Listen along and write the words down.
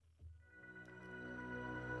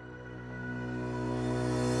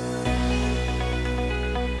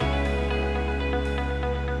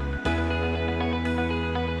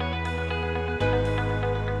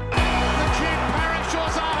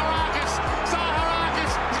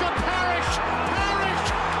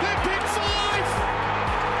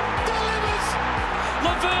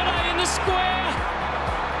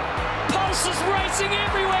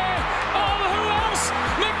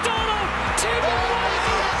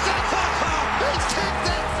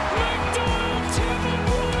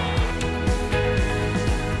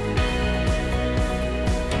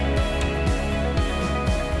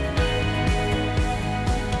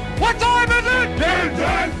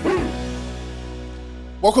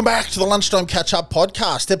Welcome back to the Lunchtime Catch-Up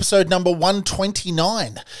Podcast, episode number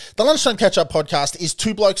 129. The Lunchtime Catch-Up Podcast is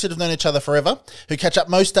two blokes that have known each other forever, who catch up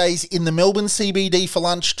most days in the Melbourne CBD for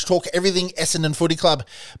lunch to talk everything Essendon Footy Club.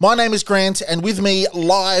 My name is Grant, and with me,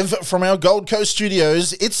 live from our Gold Coast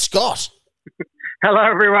studios, it's Scott. Hello,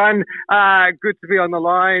 everyone. Good to be on the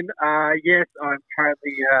line. Yes, I'm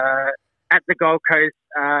currently at the Gold Coast.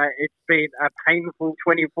 It's been a painful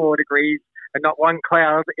 24 degrees and not one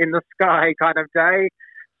cloud in the sky kind of day.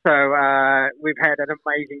 So we've had an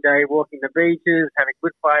amazing day walking the beaches, having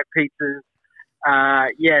good fire pizzas.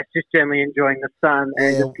 Yes, just generally enjoying the sun.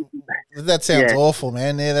 And that sounds awful,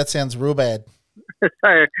 man. Yeah, that sounds real bad.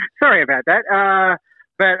 So sorry about that.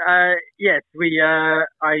 But yes,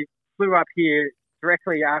 I flew up here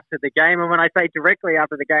directly after the game. And when I say directly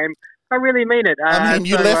after the game, I really mean it.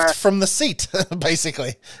 You left from the seat,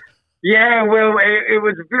 basically. Yeah, well, it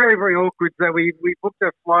was very, very awkward. So we booked a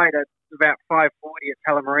flight at about 5:40 at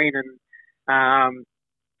Tullamarine, and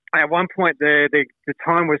at one point the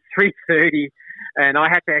time was 3:30, and I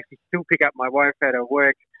had to actually still pick up my wife at her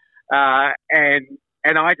work, and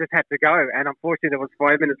I just had to go. And unfortunately, there was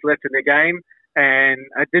 5 minutes left in the game, and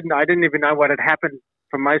I didn't even know what had happened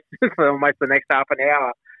for almost the next half an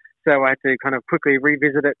hour. So I had to kind of quickly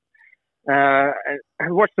revisit it, and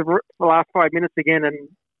watch the last 5 minutes again, and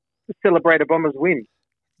celebrate a Bombers win.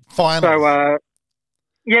 Finally.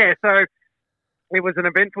 So it was an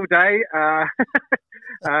eventful day.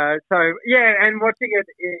 And watching it,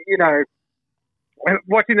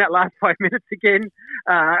 watching that last 5 minutes again,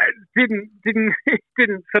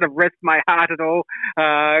 didn't sort of rest my heart at all,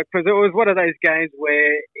 because it was one of those games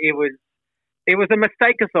where it was a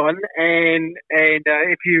mistake-a-thon, and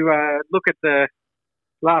if you look at the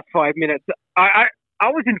last 5 minutes, I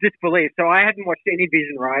was in disbelief, so I hadn't watched any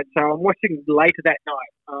vision, right? So I'm watching later that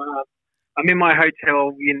night. I'm in my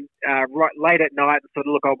hotel right late at night, and sort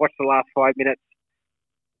of I'll watch the last 5 minutes.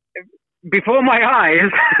 Before my eyes,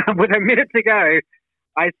 with a minute to go,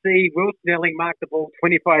 I see Will Snelling mark the ball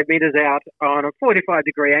 25 metres out on a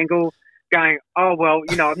 45-degree angle, going,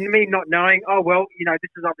 me not knowing,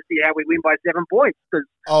 this is obviously how we win by 7 points, because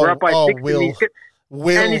we're up by 6,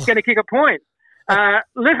 and he's going to kick a point.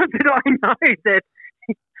 Little did I know that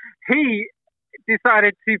he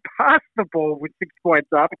decided to pass the ball with 6 points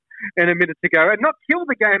up and a minute to go and not kill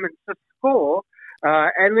the game and to score.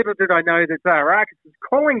 And little did I know that Zaharakis was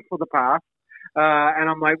calling for the pass. And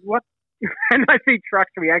I'm like, what? And I see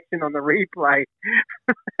Truck's reaction on the replay.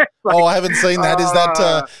 I haven't seen that.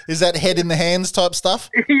 Is that head in the hands type stuff?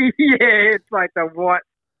 Yeah, it's like what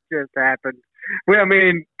just happened. Well, I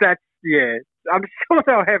mean, I'm sure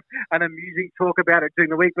they'll have an amusing talk about it during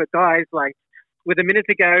the week, but guys, with a minute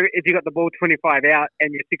to go, if you got the ball 25 out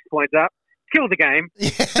and you're 6 points up, kill the game.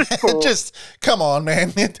 Yeah, just come on,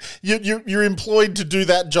 man. You're employed to do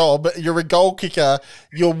that job. You're a goal kicker.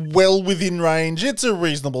 You're well within range. It's a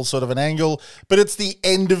reasonable sort of an angle, but it's the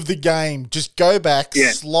end of the game. Just go back,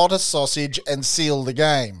 slot a sausage, and seal the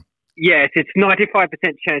game. Yes, it's 95%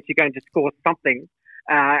 chance you're going to score something,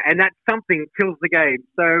 and that something kills the game.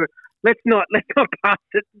 So let's not pass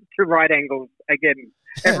it to right angles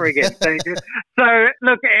ever again. So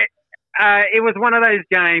look, it was one of those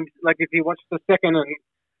games, like if you watch the second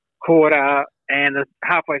quarter and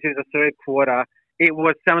halfway through the third quarter, it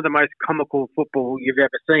was some of the most comical football you've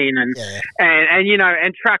ever seen.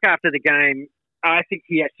 And Truck after the game, I think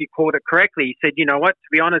he actually called it correctly. He said, you know what, to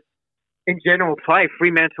be honest, in general play,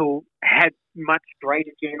 Fremantle had much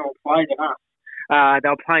greater general play than us. They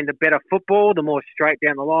were playing the better football, the more straight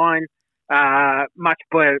down the line, much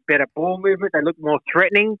better ball movement. They looked more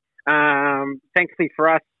threatening. Thankfully for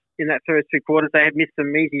us, in that first 2 quarters, they had missed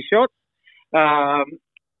some easy shots.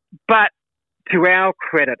 But to our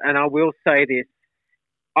credit, and I will say this,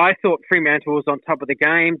 I thought Fremantle was on top of the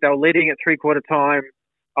game. They were leading at 3/4 time.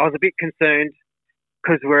 I was a bit concerned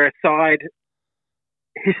because we're a side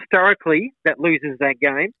historically that loses that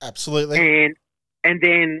game. Absolutely. And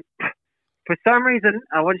then for some reason,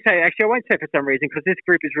 I won't say for some reason, because this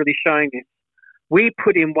group is really showing this. We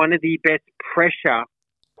put in one of the best pressure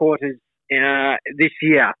quarters this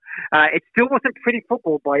year. It still wasn't pretty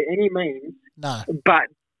football by any means. No. But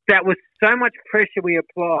that was so much pressure we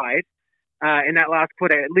applied in that last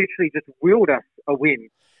quarter. It literally just willed us a win.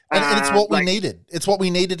 And it's what we needed. It's what we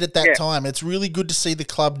needed at that time. It's really good to see the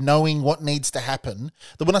club knowing what needs to happen.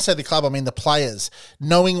 When I say the club, I mean the players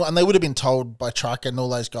knowing, and they would have been told by Truck and all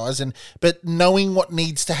those guys, but knowing what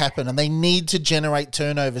needs to happen, and they need to generate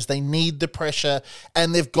turnovers. They need the pressure,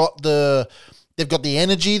 and they've got the they've got the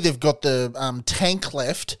energy, they've got the tank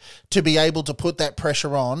left to be able to put that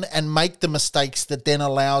pressure on and make the mistakes that then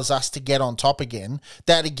allows us to get on top again.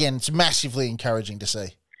 That, again, it's massively encouraging to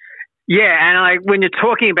see. Yeah, and when you're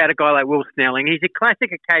talking about a guy like Will Snelling, he's a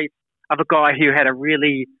classic case of a guy who had a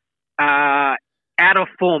really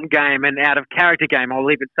out-of-form game and out-of-character game,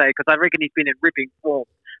 I'll even say, because I reckon he's been in ripping form.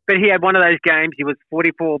 But he had one of those games, he was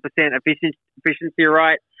 44% efficiency,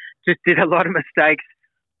 right? Just did a lot of mistakes.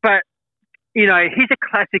 But, he's a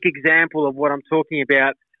classic example of what I'm talking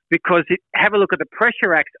about, because have a look at the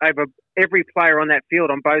pressure acts over every player on that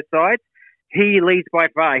field on both sides. He leads by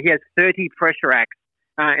far. He has 30 pressure acts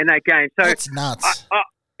in that game. So that's nuts.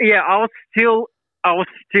 I'll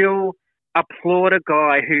still applaud a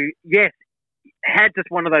guy who, yes, had just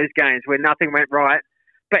one of those games where nothing went right,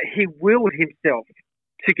 but he willed himself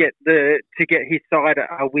to get his side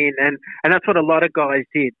a win, and that's what a lot of guys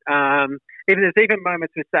did. There's even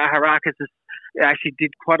moments with Harakis actually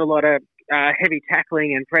did quite a lot of heavy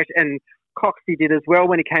tackling and pressure, and Coxie did as well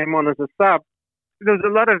when he came on as a sub. There was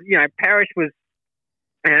a lot of, Parrish was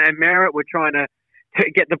and Merritt were trying to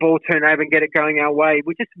get the ball turned over and get it going our way.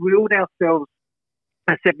 We just willed ourselves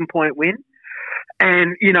a 7-point win.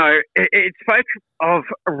 And, it spoke of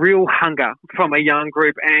a real hunger from a young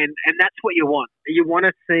group, and that's what you want. You want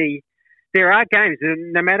to see there are games,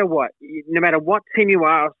 no matter what team you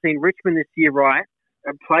are. I've seen Richmond this year, right,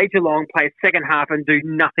 play Geelong, play second half and do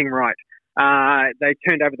nothing right. They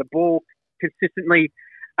turned over the ball consistently.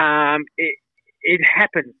 It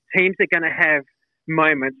happens. Teams are going to have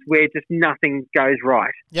moments where just nothing goes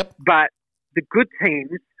right. Yep. But the good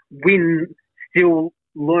teams still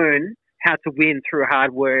learn how to win through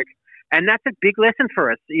hard work. And that's a big lesson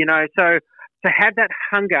for us, So to have that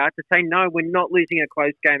hunger to say, no, we're not losing a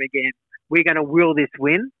close game again. We're going to will this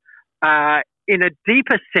win. In a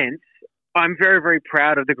deeper sense, I'm very, very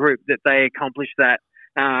proud of the group that they accomplished that.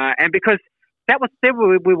 And because that was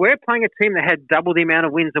we were playing a team that had double the amount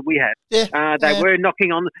of wins that we had. Yeah. They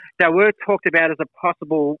were talked about as a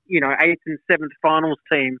possible, 8th and 7th finals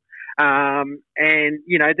team. And,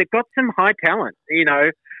 they've got some high talent,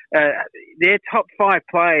 their top 5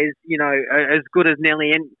 players, are as good as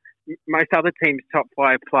nearly most other teams' top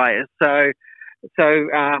 5 players. So,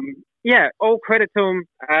 all credit to them.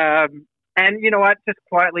 And you know what? Just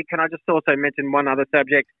quietly, can I just also mention one other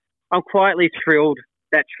subject? I'm quietly thrilled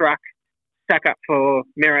that Truck stuck up for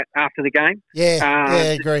Merritt after the game. Yeah, I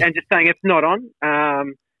agree. And just saying it's not on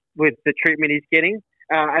with the treatment he's getting.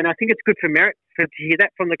 And I think it's good for Merritt to hear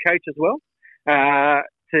that from the coach as well.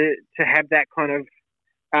 To have that kind of,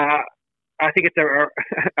 I think it's a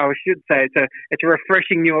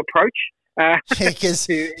refreshing new approach. Because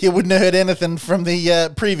you wouldn't have heard anything from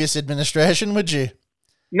the previous administration, would you?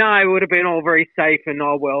 No, it would have been all very safe and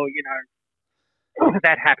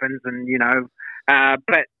that happens, and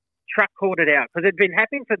but Truck called it out because it'd been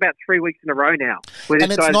happening for about 3 weeks in a row now. And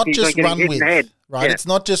it's not just run with, right? Yeah. It's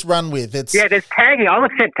not just run with. It's there's tagging. I'll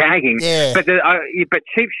accept tagging. Yeah, but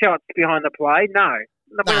cheap shots behind the play, no.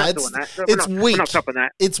 We're not doing that. It's weak. We're not stopping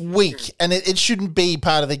that. It's weak, and it shouldn't be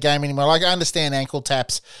part of the game anymore. Like, I understand ankle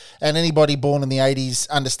taps, and anybody born in the 80s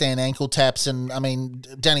understand ankle taps, and, I mean,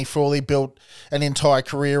 Danny Frawley built an entire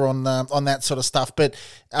career on that sort of stuff. But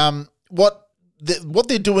what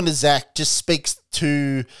they're doing to Zach just speaks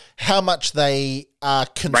to how much they are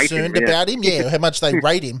concerned about him. Yeah, how much they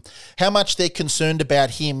rate him, how much they're concerned about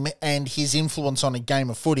him and his influence on a game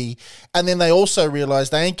of footy. And then they also realise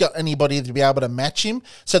they ain't got anybody to be able to match him,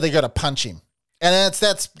 so they got to punch him. And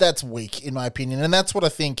that's weak, in my opinion. And that's what I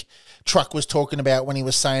think Truck was talking about when he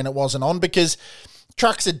was saying it wasn't on, because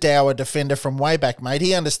Truck's a dour defender from way back, mate.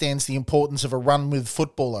 He understands the importance of a run-with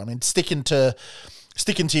footballer. I mean, sticking to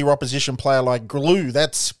your opposition player like glue,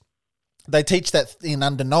 they teach that in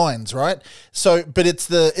under 9s, right? So, but it's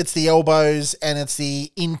the elbows and it's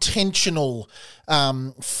the intentional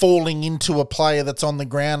falling into a player that's on the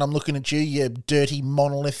ground. I'm looking at you dirty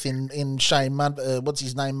monolith in Shane what's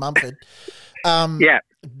his name, Mumford.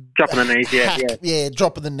 Dropping the knees,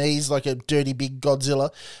 dropping the knees like a dirty big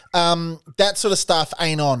Godzilla. That sort of stuff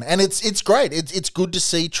ain't on, and it's great. It's good to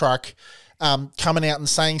see Truck coming out and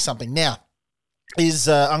saying something. Now, is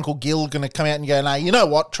Uncle Gil going to come out and go, no, you know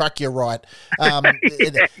what, Truck, you're right. I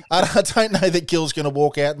don't know that Gil's going to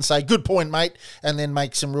walk out and say, good point, mate, and then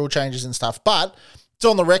make some rule changes and stuff. But it's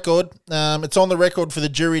on the record. It's on the record for the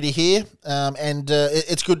jury to hear, and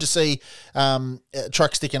it's good to see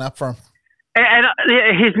Truck sticking up for him. And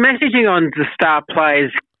his messaging on the star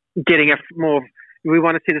players getting we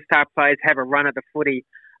want to see the star players have a run at the footy.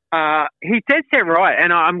 He said that right,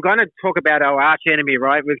 and I'm going to talk about our arch enemy,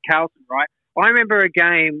 right, with Carlton, right? I remember a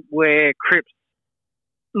game where Cripps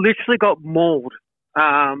literally got mauled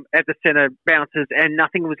at the centre bounces, and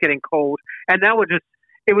nothing was getting called. And they were just,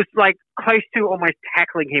 it was like close to almost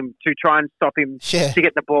tackling him to try and stop him to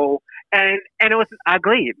get the ball. And it was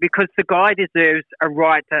ugly because the guy deserves a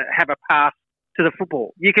right to have a pass to the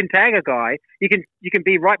football. You can tag a guy, you can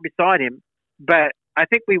be right beside him, but I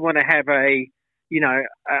think we want to have a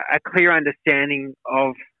clear understanding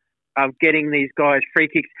of getting these guys free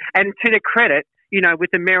kicks. And to the credit,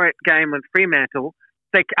 with the Merritt game on Fremantle,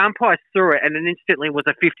 the umpire saw it and it instantly was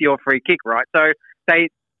a 50 or free kick, right? So they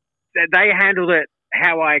handled it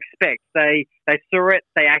how I expect. They saw it,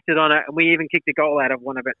 they acted on it, and we even kicked a goal out of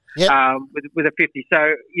one of it with a 50.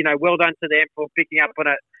 So, well done to them for picking up on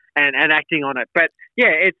it and acting on it. But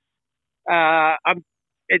yeah,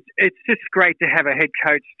 it's just great to have a head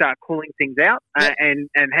coach start calling things out and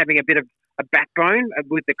having a bit of a backbone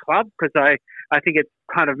with the club, because I think it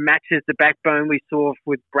kind of matches the backbone we saw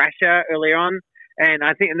with Brasher early on. And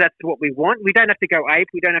I think that's what we want. We don't have to go ape.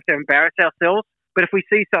 We don't have to embarrass ourselves. But if we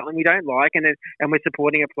see something we don't like and we're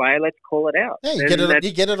supporting a player, let's call it out. Yeah,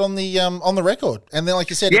 you get it on the record. And then, like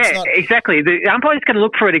you said, it's not... exactly. The umpire's going to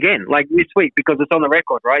look for it again, like this week, because it's on the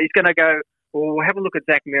record, right? He's going to go, well, we'll have a look at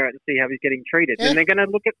Zach Merritt and see how he's getting treated. Yeah. And they're going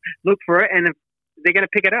to look for it, and they're going to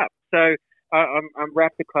pick it up. So I'm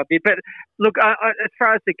wrapped the club here. But look, as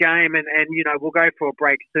far as the game, and we'll go for a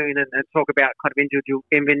break soon and talk about kind of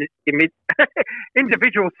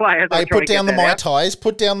individual players. Hey, put down the Mai Tais.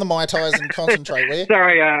 Put down the Mai Tais and concentrate, will you?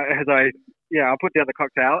 Sorry, I'll put down the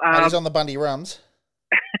cocktail. He's on the Bundy Rums.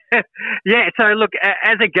 Yeah, so look,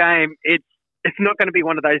 as a game, it's not going to be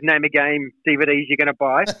one of those name a game DVDs you're going to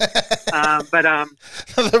buy. But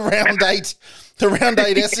the round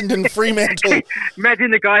eight Essendon Fremantle. Imagine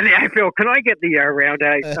the guy in the AFL. Can I get the round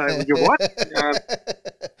eight? Your what?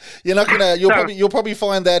 You're not gonna. You'll probably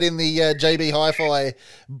find that in the JB Hi-Fi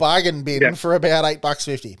bargain bin for about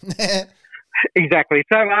 $8.50. Exactly.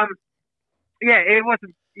 So it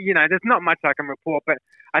wasn't. There's not much I can report, but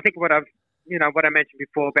I think what I mentioned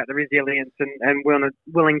before about the resilience and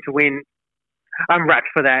willing to win. I'm wrapped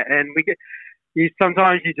for that, and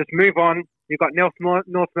sometimes you just move on. You've got North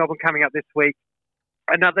Melbourne coming up this week,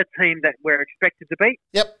 another team that we're expected to beat.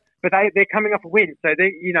 Yep. But they're coming off a win, so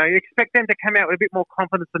you expect them to come out with a bit more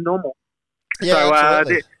confidence than normal. Yeah, so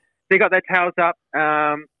absolutely. They got their tails up,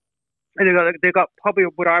 and they've got probably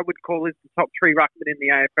what I would call is the top three ruckmen in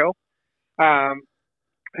the AFL.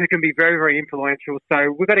 Who can be very, very influential.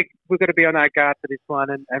 So we've got to be on our guard for this one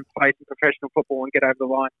and play some professional football and get over the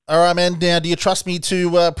line. All right, man. Now, do you trust me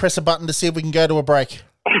to press a button to see if we can go to a break?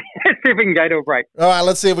 Let's see if we can go to a break. All right,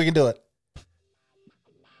 let's see if we can do it.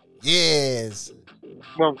 Yes.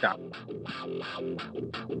 Well done.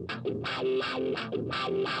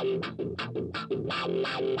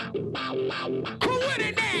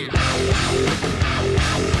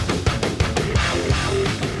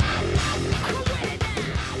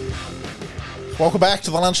 Welcome back to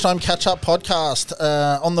the Lunchtime Catch-Up Podcast.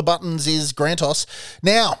 On the buttons is Grantos.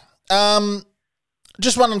 Now,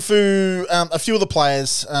 just running through a few of the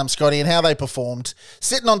players, Scotty, and how they performed.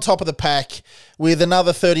 Sitting on top of the pack with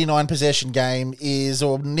another 39 possession game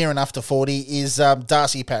or near enough to 40 is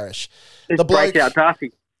Darcy Parish. The breakout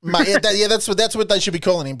Darcy. Mate, that's what they should be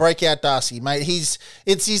calling him, breakout Darcy, mate.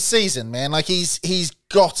 It's his season, man. Like he's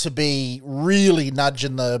got to be really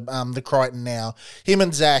nudging the Crichton now. Him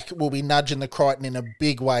and Zach will be nudging the Crichton in a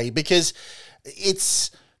big way because it's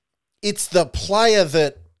the player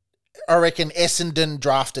that I reckon Essendon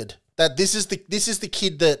drafted. That this is the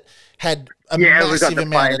kid that had a massive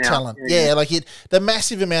amount of talent. The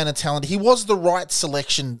massive amount of talent. He was the right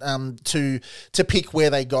selection to pick where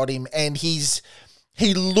they got him, and he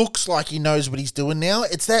looks like he knows what he's doing now.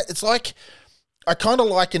 It's like I kind of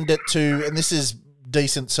likened it to, and this is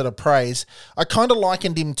decent sort of praise, I kind of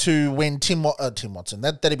likened him to when Tim Watson,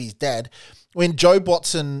 that'd be his dad, when Joe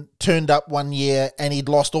Watson turned up one year and he'd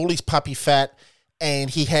lost all his puppy fat and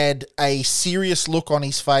he had a serious look on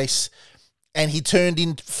his face and he turned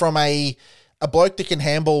in from a bloke that can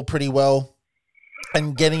handball pretty well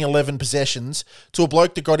and getting 11 possessions to a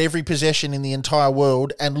bloke that got every possession in the entire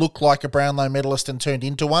world and looked like a Brownlow medalist and turned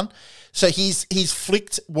into one. So he's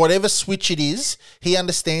flicked whatever switch it is. He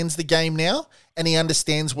understands the game now and he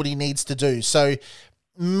understands what he needs to do. So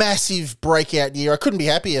massive breakout year. I couldn't be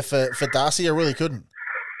happier for Darcy. I really couldn't.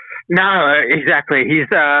 No, exactly. He's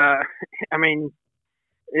had,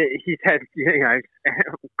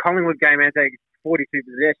 Collingwood game had 42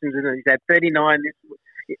 possessions and he's had 39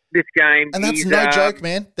 this game. And that's no joke,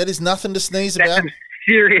 man. That is nothing to sneeze about. Some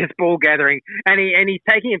serious ball gathering. And he's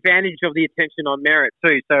taking advantage of the attention on Merritt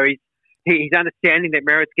too. So he's understanding that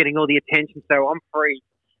Merritt's getting all the attention, so I'm free.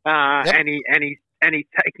 And and he's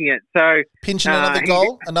taking it. So pinching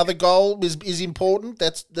another goal is important.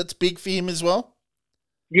 That's big for him as well.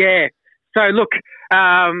 Yeah. So look,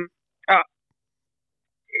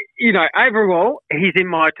 overall, he's in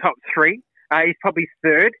my top three. He's probably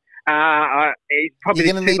third. He's probably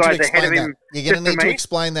You're going to need to explain ahead of him. You're going to need to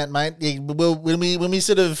explain that, mate. When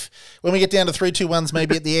we get down to 3-2-1s,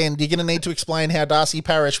 maybe at the end, you're going to need to explain how Darcy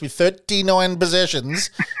Parish, with 39 possessions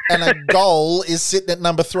and a goal, is sitting at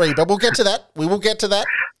number 3. But we'll get to that. We will get to that.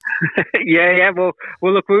 Yeah. Well,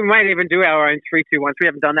 look, we might even do our own 3-2-1s. We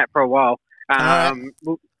haven't done that for a while. Right.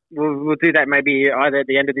 We'll do that maybe either at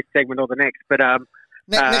the end of this segment or the next. But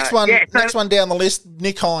next one down the list,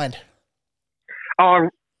 Nick Hind. Oh,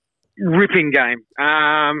 ripping game.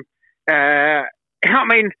 I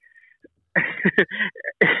mean,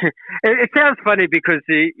 it sounds funny because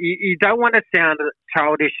you don't want to sound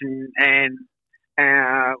childish and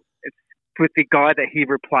with the guy that he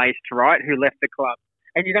replaced, right, who left the club.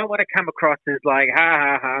 And you don't want to come across as like,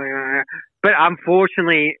 ha, ha, ha. But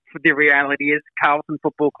unfortunately, the reality is Carlton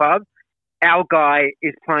Football Club, our guy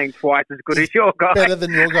is playing twice as good as your guy. Better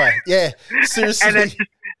than your guy. Yeah, seriously. And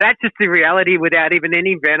that's just the reality without even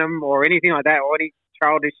any venom or anything like that or any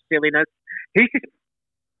childish silliness. He's just...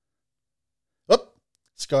 Oop,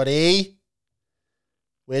 Scotty.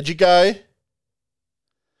 Where'd you go?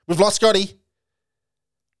 We've lost Scotty.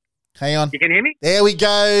 Hang on. You can hear me? There we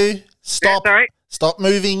go. Stop. Yeah, sorry. Stop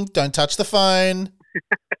moving. Don't touch the phone.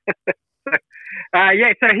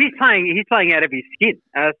 So he's playing out of his skin.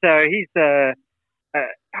 So he's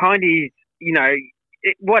Hindy's,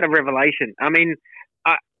 what a revelation. I mean,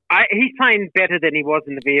 he's playing better than he was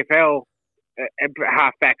in the VFL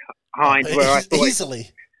halfback Hind, where I thought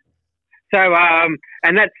easily. So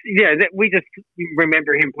and that's we just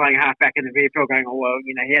remember him playing halfback in the VFL, going, oh well,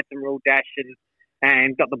 he had some real dash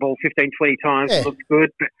and got the ball 15, 20 times. Yeah. Looks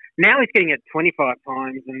good, but now he's getting it 25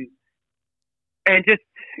 times, and just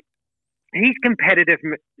his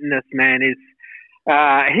competitiveness, man, is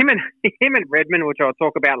him and Redmond, which I'll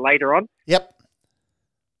talk about later on. Yep.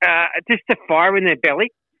 Just the fire in their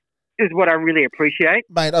belly is what I really appreciate.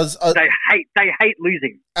 Mate, they hate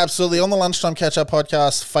losing. Absolutely. On the Lunchtime Catch-Up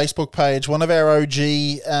Podcast Facebook page, one of our OG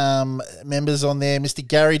members on there, Mr.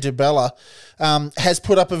 Gary DeBella, has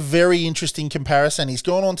put up a very interesting comparison. He's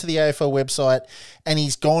gone onto the AFL website and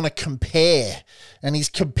he's gone to compare. And he's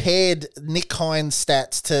compared Nick Hind's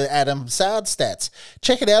stats to Adam Sard's stats.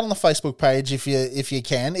 Check it out on the Facebook page if you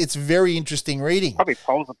can. It's very interesting reading. Probably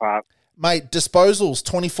poles apart. Mate, disposals,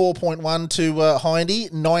 24.1 to Hindy,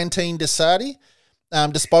 19 to Sardi.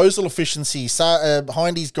 Disposal efficiency,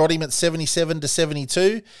 Hindy's got him at 77 to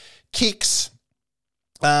 72. Kicks,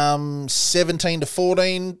 17 to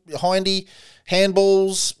 14, Hindy.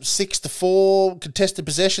 Handballs, 6 to 4. Contested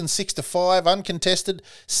possessions, 6 to 5. Uncontested,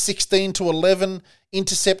 16 to 11.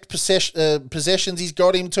 Intercept possessions, he's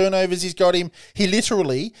got him. Turnovers, he's got him. He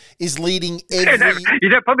literally is leading every...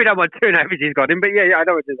 You probably don't want turnovers, he's got him, but yeah, I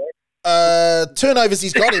know what you're saying. Turnovers,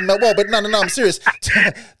 he's got him. Well, but no, I'm serious.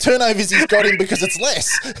 Turnovers, he's got him because it's less.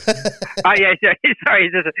 Oh, yeah,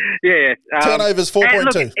 sorry. Yeah. Turnovers,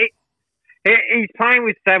 4.2. He's playing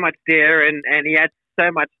with so much dare and he adds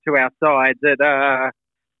so much to our side that,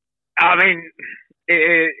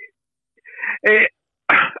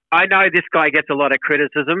 I know this guy gets a lot of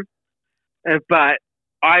criticism, but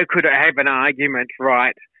I could have an argument,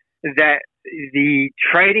 right, that the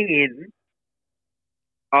trading in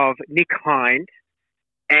of Nick Hind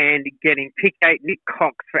and getting pick 8 Nick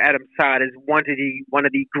Cox for Adam Sard is one of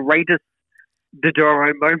the greatest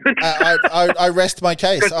Dodoro moments. I rest my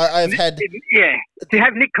case. I've had to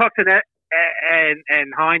have Nick Cox and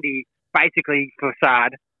Hindy basically for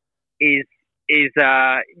Sard is it's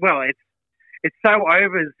so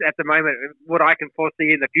overs at the moment. What I can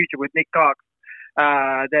foresee in the future with Nick Cox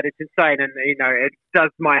that it's insane, and it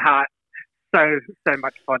does my heart so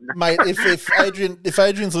much fun, mate. If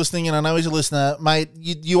Adrian's listening, and I know he's a listener, mate,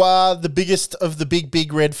 you are the biggest of the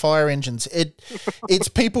big red fire engines. It's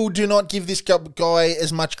people do not give this guy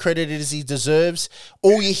as much credit as he deserves.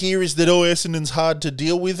 All you hear is that Essendon's hard to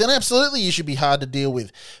deal with, and absolutely you should be hard to deal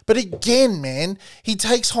with. But again, man, he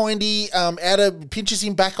takes Hindy pinches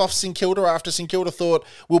him back off St Kilda after St Kilda thought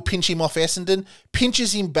we'll pinch him off Essendon,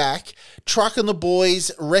 pinches him back, trucking the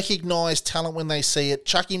boys, recognise talent when they see it,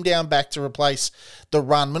 chuck him down back to replace the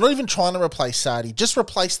run. We're not even trying to replace Sardi, just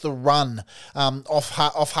replace the run off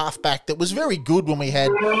halfback that was very good when we had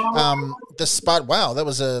the spud. Wow, that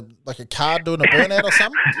was like a card doing a burnout or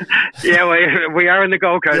something. Yeah, we are in the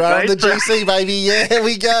Gold Coast. You are in the GC, baby. Yeah, here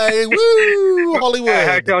we go. Woo, Hollywood.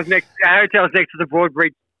 Our hotel's next to the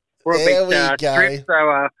Broadbeach there we go. Strip,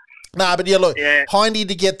 so Nah, but yeah, look, Yeah. Hindy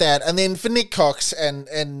to get that, and then for Nick Cox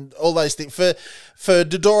and all those things, for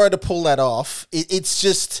Dodoro to pull that off, it's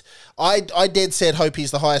just I dead set hope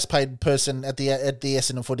he's the highest paid person at the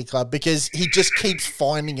Essendon Footy Club, because he just keeps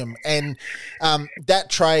finding them, and that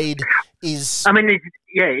trade is. I mean,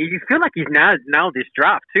 you feel like he's nailed this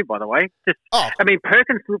draft too. By the way, I mean,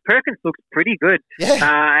 Perkins looks pretty good,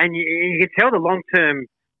 and you can tell the long term.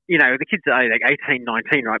 You know, the kids are like 18,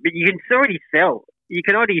 19, right? But you can already tell. He's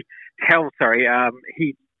going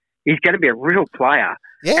to be a real player.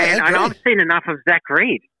 Yeah, and I've seen enough of Zach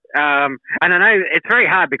Reed. And I know it's very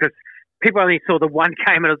hard because people only saw the one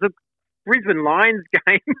game, and it was the Brisbane Lions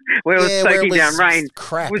game where it was soaking down rain.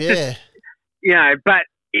 Crap, just, but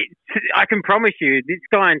I can promise you, this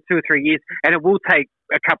guy in 2 or 3 years, and it will take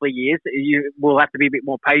a couple of years, you will have to be a bit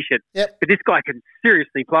more patient. Yep. But this guy can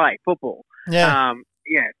seriously play football. Yeah.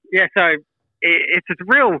 So it's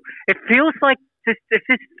real. It feels like it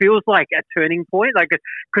just feels like a turning point. Like,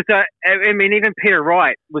 because I mean, even Peter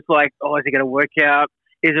Wright was like, "Oh, is he going to work out?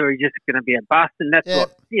 Is he just going to be a bust?" And that's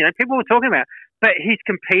what people were talking about. But he's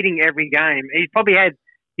competing every game. He's probably had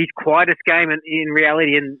his quietest game in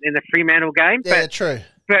reality in the Fremantle game. Yeah, true.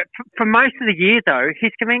 But for most of the year, though,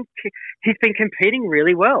 he's been competing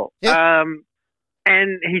really well. Yep.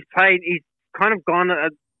 And he's kind of gone,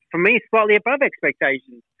 for me, slightly above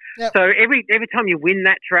expectations. Yep. So every time you win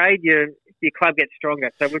that trade, your club gets stronger.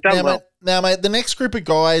 So we've done well. Mate, the next group of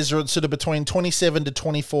guys are sort of between 27 to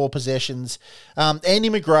 24 possessions. Andy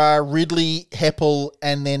McGrath, Ridley, Heppel,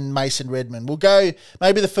 and then Mason Redmond. We'll go,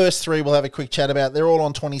 maybe the first three we'll have a quick chat about. They're all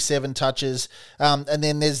on 27 touches. And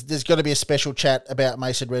then there's got to be a special chat about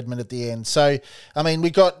Mason Redmond at the end. So, I mean, we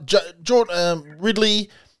got Ridley,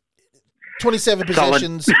 27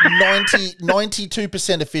 possessions,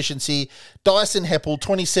 92% efficiency. Dyson Heppel,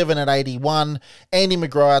 27 at 81. Andy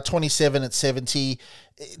McGrath, 27 at 70.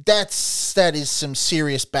 That is some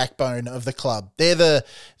serious backbone of the club. They're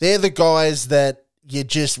the guys that you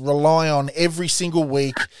just rely on every single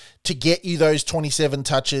week to get you those 27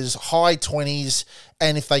 touches, high 20s,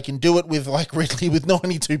 and if they can do it with, like Ridley, with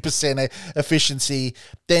 92% efficiency,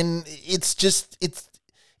 then it's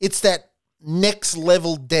that next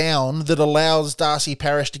level down that allows Darcy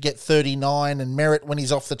Parish to get 39 and Merritt when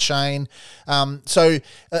he's off the chain. So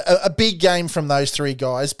a big game from those three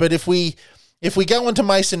guys. But if we go into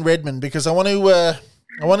Mason Redmond, because I want to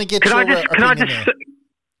get your opinion there.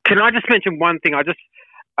 Can I just mention one thing? I just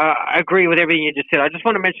agree with everything you just said. I just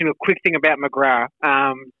want to mention a quick thing about McGrath.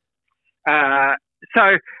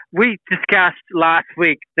 So we discussed last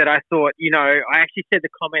week that I thought, I actually said the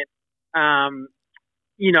comment,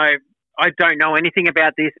 I don't know anything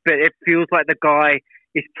about this, but it feels like the guy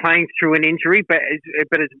is playing through an injury, but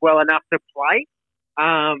is well enough to play,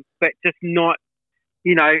 but just not.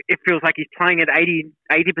 It feels like he's playing at 80%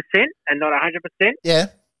 and not 100%. Yeah.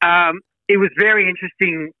 It was very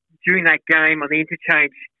interesting during that game on the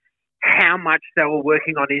interchange how much they were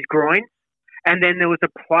working on his groin, and then there was a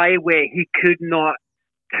play where he could not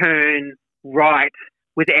turn right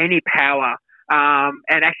with any power,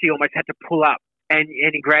 and actually almost had to pull up. And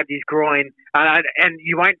he grabbed his groin, and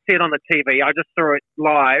you won't see it on the TV. I just saw it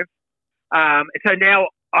live. So now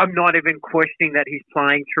I'm not even questioning that he's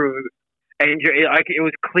playing through an injury. Like, it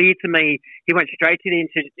was clear to me he went straight to the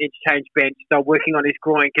interchange bench, started working on his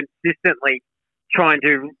groin consistently, trying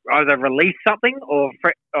to either release something or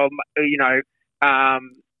to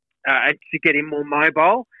get him more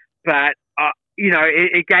mobile. But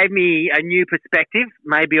it gave me a new perspective,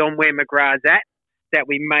 maybe on where McGrath's at. That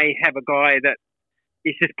we may have a guy that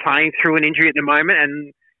is just playing through an injury at the moment,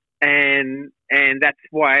 and that's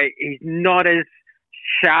why he's not as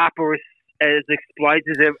sharp or as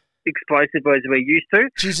explosive as we're used to.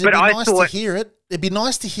 Jeez, it'd be nice to hear it. It'd be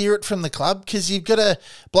nice to hear it from the club, because you've got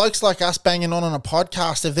blokes like us banging on a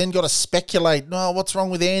podcast have then got to speculate, what's wrong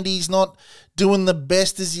with Andy? He's not doing the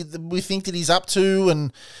best as we think that he's up to,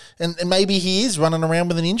 and maybe he is running around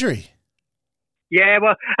with an injury. Yeah,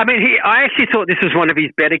 well, I mean, I actually thought this was one of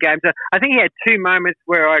his better games. I think he had two moments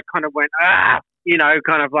where I kind of went,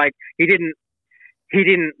 kind of like he didn't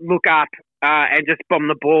look up and just bomb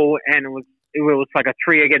the ball, and it was like a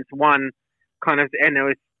 3-against-1 kind of, and it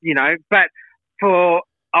was, but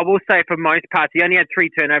I will say for most parts, he only had 3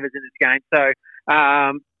 turnovers in this game. So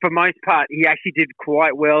for most part, he actually did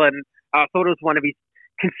quite well, and I thought it was one of his,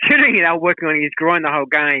 considering they were working on his groin the whole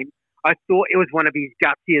game, I thought it was one of his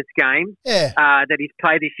gutsiest games that he's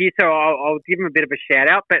played this year. So I'll give him a bit of a shout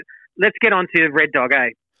out. But let's get on to Red Dog, eh?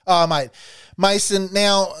 Oh, mate. Mason,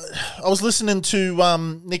 now, I was listening to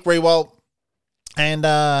Nick Rewalt and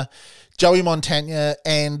Joey Montagna,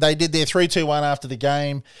 and they did their 3-2-1 after the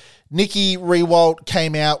game. Nicky Riewoldt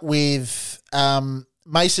came out with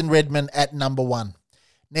Mason Redman at number 1.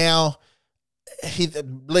 Now,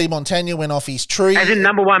 Lee Montagna went off his tree. As in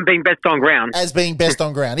number 1 being best on ground. As being best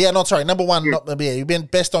on ground. Yeah, number 1, you've been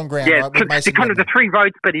best on ground, right? With Mason kind Redman. of the 3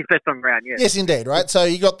 votes, but he's best on ground, Yes, indeed, right? So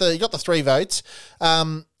you got the 3 votes.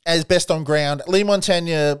 As best on ground, Lee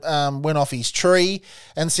Montagna went off his tree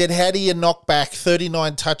and said, how do you knock back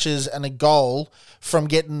 39 touches and a goal from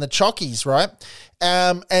getting the chockies, right?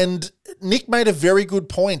 And Nick made a very good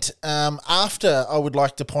point. After, I would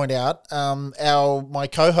like to point out, my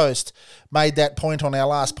co-host made that point on our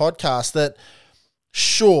last podcast that,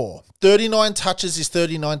 sure, 39 touches is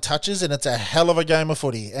 39 touches, and it's a hell of a game of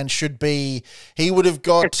footy, and should be. He would have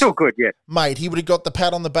got. It's still good, yeah, mate. He would have got the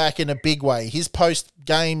pat on the back in a big way. His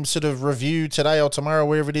post-game sort of review today or tomorrow,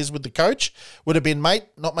 wherever it is, with the coach would have been, mate.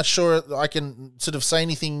 Not much sure I can sort of say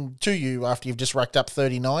anything to you after you've just racked up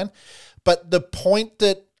 39. But the point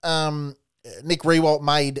that Nick Riewoldt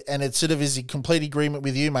made, and it sort of is in complete agreement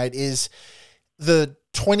with you, mate, is the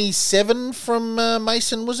 27 from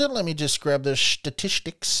Mason, was it? Let me just grab the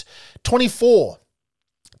statistics. 24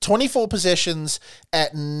 possessions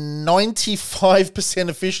at 95%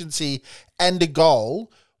 efficiency and a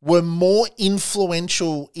goal were more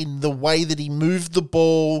influential in the way that he moved the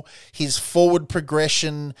ball, his forward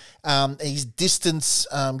progression, his distance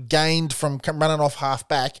gained from running off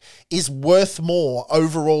half-back is worth more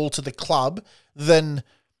overall to the club than...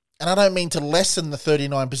 And I don't mean to lessen the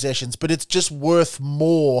 39 possessions, but it's just worth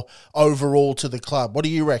more overall to the club. What do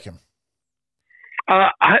you reckon?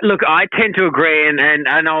 Look, I tend to agree, and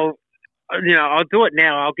I'll do it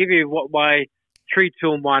now. I'll give you what my 3,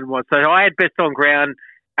 2, and 1 was. So I had best on ground,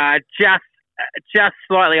 just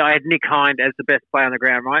slightly. I had Nick Hind as the best player on the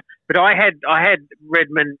ground, right? But I had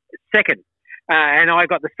Redmond second, and I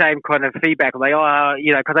got the same kind of feedback, like,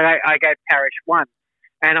 because I gave Parrish 1.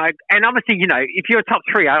 And obviously, if you're a top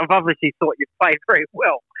 3, I've obviously thought you've played very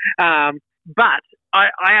well. But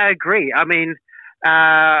I agree. I mean,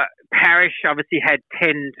 Parrish obviously had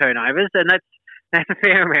 10 turnovers, and that's a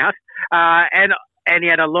fair amount. And he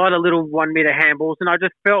had a lot of little 1 metre handballs, and I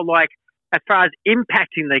just felt like, as far as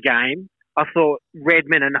impacting the game, I thought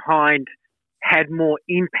Redmond and Hind had more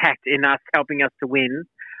impact in us helping us to win,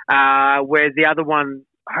 whereas the other one,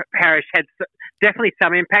 Parrish, had definitely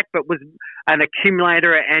some impact, but was an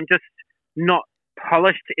accumulator and just not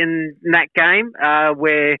polished in that game,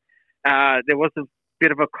 where there was a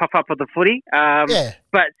bit of a cough up of the footy,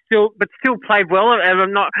 but still played well. And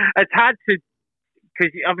I'm not. It's hard to,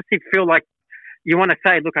 because you obviously feel like you want to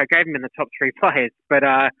say, look, I gave him in the top 3 players, but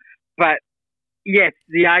yes,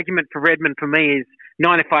 the argument for Redmond for me is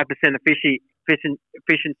 95%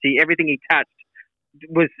 efficiency. Everything he touched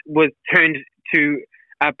was turned to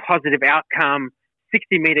a positive outcome.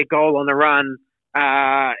 60-metre goal on the run.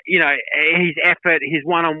 His effort, his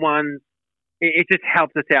one-on-ones, it just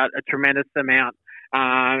helped us out a tremendous amount.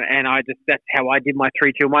 And that's how I did my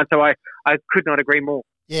 3, 2, 1. So I could not agree more.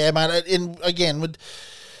 Yeah, mate. And again,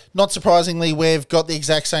 not surprisingly, we've got the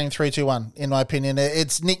exact same 3, 2, 1, in my opinion.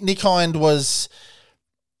 It's Nick Hind was...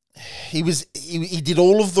 He did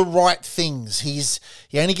all of the right things.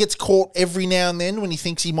 He only gets caught every now and then when he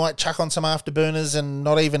thinks he might chuck on some afterburners, and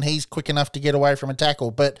not even he's quick enough to get away from a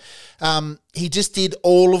tackle. But he just did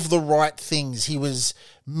all of the right things. He was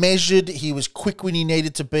measured. He was quick when he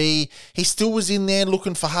needed to be. He still was in there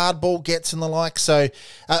looking for hardball gets and the like. So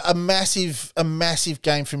a massive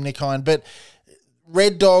game from Nick Hind. But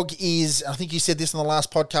Red Dog is, I think you said this in the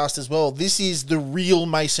last podcast as well, this is the real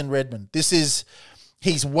Mason Redman.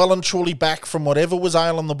 He's well and truly back from whatever was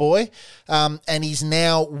ailing the boy, and he's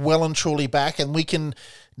now well and truly back, and we can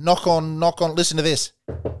knock on, listen to this.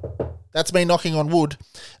 That's me knocking on wood.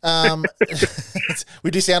 We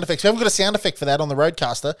do sound effects. We haven't got a sound effect for that on the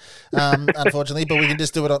Roadcaster, unfortunately, but we can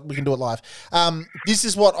just do it. We can do it live. This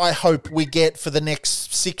is what I hope we get for the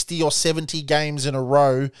next 60 or 70 games in a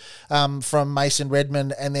row from Mason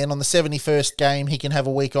Redman, and then on the 71st game he can have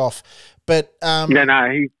a week off. But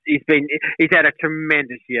he's had a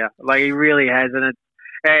tremendous year. Like, he really has, and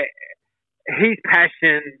his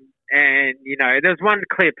passion, and there's one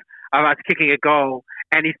clip of us kicking a goal,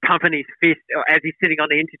 and he's pumping his fist as he's sitting on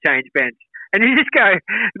the interchange bench. And you just go,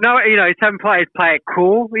 no, some players play it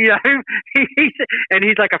cool, and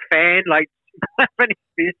he's like a fan, like, pumping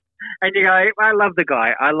his fist. And you go, I love the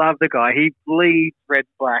guy. He bleeds red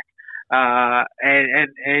black. And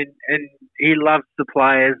he loves the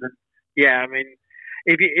players. And yeah, I mean,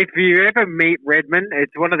 if you ever meet Redmond,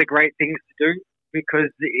 it's one of the great things to do, because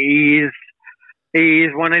he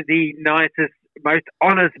is one of the nicest, most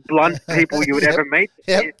honest, blunt people you would ever meet.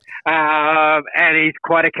 Yep. And he's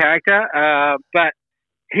quite a character. But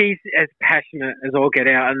he's as passionate as all get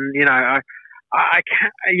out, and I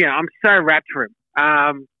can't. I'm so wrapped for him.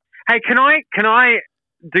 Hey, can I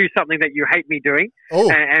do something that you hate me doing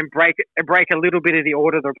and break a little bit of the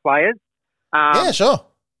order of the players? Yeah, sure.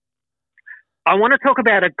 I want to talk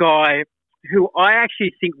about a guy who I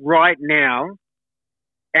actually think right now,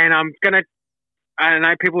 and I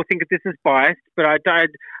know people think that this is biased, but I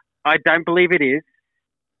don't believe it is.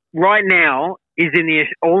 Right now is in the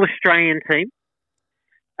All-Australian team.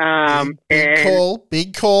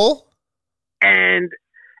 Big call. And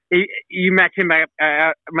you match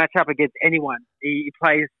up against anyone. He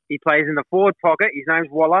plays in the forward pocket. His name's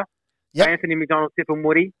Waller. Yep. Anthony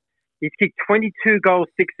McDonald-Tipungwuti. He's kicked 22 goals,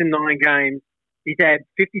 6 in 9 games. He's had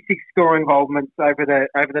 56 score involvements over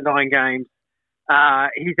the 9 games.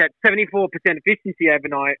 He's at 74% efficiency over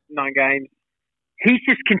 9 games. He's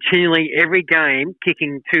just continually every game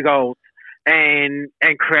kicking 2 goals and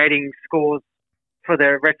creating scores for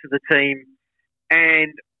the rest of the team.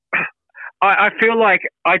 And I feel like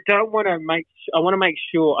I want to make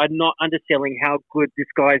sure I'm not underselling how good this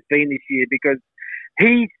guy's been this year, because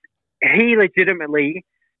he legitimately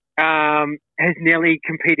has nearly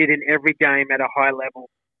competed in every game at a high level.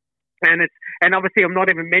 And obviously I'm not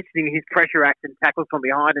even mentioning his pressure act and tackles from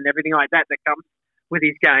behind and everything like that comes with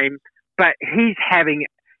his game. But he's having,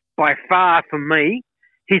 by far for me,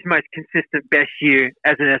 his most consistent best year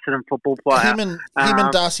as an Essendon football player. Him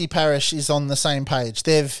and Darcy Parish is on the same page.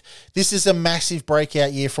 This is a massive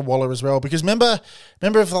breakout year for Waller as well, because remember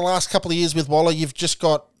for the last couple of years with Waller, you've just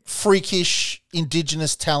got freakish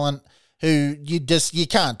Indigenous talent who you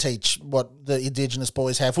can't teach what the Indigenous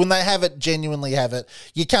boys have. When they have it, genuinely have it,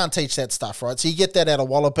 you can't teach that stuff, right? So you get that out of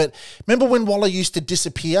Waller. But remember when Waller used to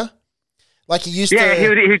disappear? Like he used to... Yeah,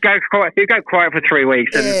 he'd go quiet for 3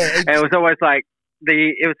 weeks. And it was always like...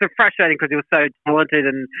 It was so frustrating because he was so talented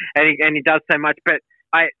and he does so much. But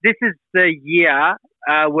this is the year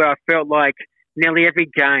where I felt like nearly every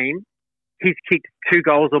game he's kicked 2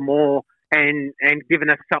 goals or more and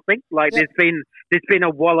given us something. Like there's been a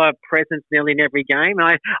Waller presence nearly in every game.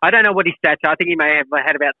 And I don't know what his stats are. I think he may have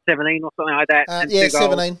had about 17 or something like that. And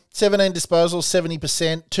 17 disposals,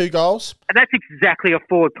 70%, 2 goals. And that's exactly a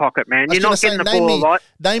forward pocket, man. You're not getting the ball a lot.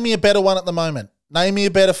 Name me a better one at the moment. Name me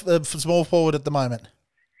a better small forward at the moment.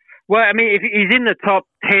 Well, I mean, if he's in the top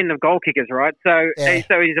 10 of goal kickers, right? So he's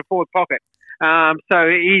a forward pocket. So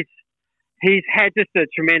he's had just a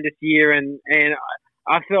tremendous year, and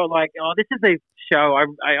I felt like, this is a show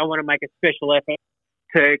I want to make a special effort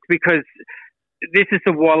because this is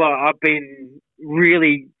the Waller I've been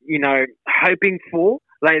really, hoping for,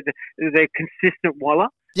 like the consistent Waller.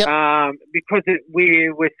 Yep. Because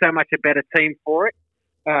we're so much a better team for it.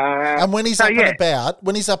 And when he's up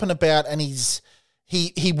and about, and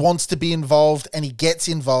he wants to be involved and he gets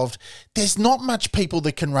involved, there's not much people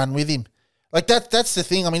that can run with him. Like that's the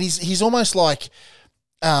thing. I mean, he's almost like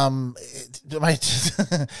mate,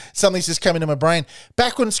 something's just come into my brain.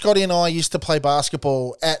 Back when Scotty and I used to play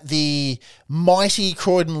basketball at the mighty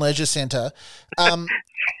Croydon Leisure Centre, the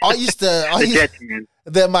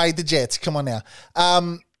Jets. Come on now.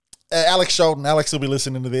 Alex Sholden. Alex will be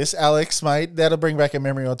listening to this. Alex, mate, that'll bring back a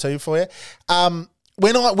memory or two for you.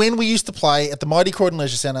 When we used to play at the mighty Croydon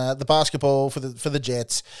Leisure Centre, the basketball for the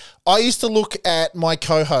Jets, I used to look at my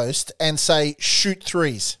co-host and say, shoot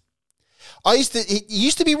threes. He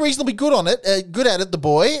used to be reasonably good on it, good at it, the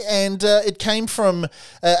boy, and it came from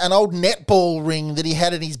an old netball ring that he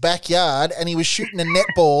had in his backyard, and he was shooting a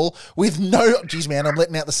netball with no... Geez, man, I'm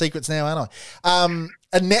letting out the secrets now, aren't I?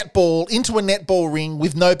 A netball into a netball ring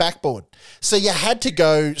with no backboard. So you had to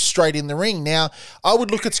go straight in the ring. Now, I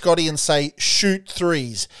would look at Scotty and say, shoot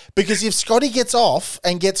threes. Because if Scotty gets off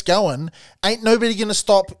and gets going, ain't nobody going to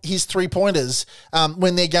stop his three-pointers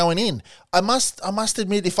when they're going in. I must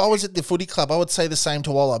admit, if I was at the footy club, I would say the same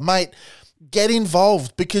to Waller. Mate, get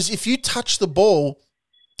involved. Because if you touch the ball,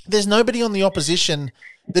 there's nobody on the opposition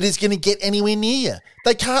that is going to get anywhere near you.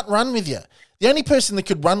 They can't run with you. The only person that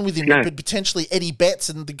could run with him would potentially Eddie Betts,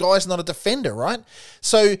 and the guy's not a defender, right?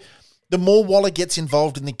 So the more Waller gets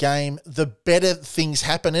involved in the game, the better things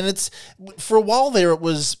happen. And it's for a while there, it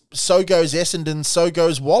was so goes Essendon, so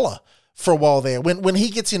goes Waller for a while there. When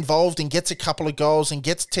he gets involved and gets a couple of goals and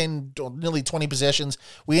gets 10 or nearly 20 possessions,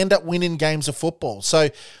 we end up winning games of football. So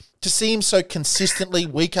to see him so consistently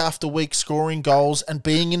week after week scoring goals and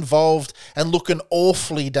being involved and looking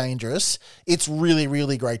awfully dangerous, it's really,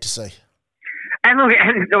 really great to see. And look,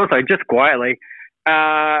 and also just quietly,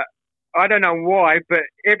 I don't know why, but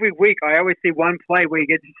every week I always see one play where he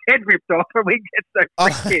gets his head ripped off and we get so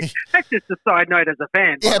freaky. That's just a side note as a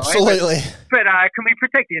fan. Yeah, absolutely. But can we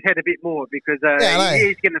protect his head a bit more? Because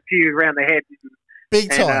he's getting a few around the head Big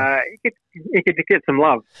time. And he could get some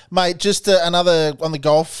love. Mate, just another on the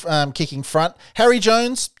golf kicking front. Harry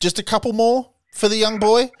Jones, just a couple more for the young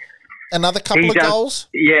boy? Another couple of goals?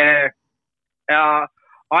 Yeah.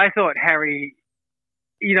 I thought Harry,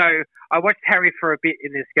 I watched Harry for a bit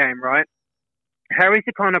in this game, right? Harry's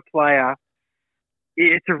the kind of player,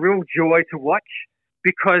 it's a real joy to watch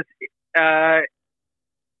because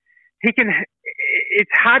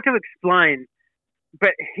it's hard to explain,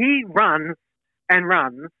 but he runs and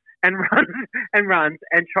runs and runs and runs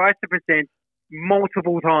and tries to present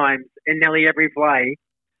multiple times in nearly every play.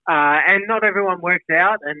 And not everyone works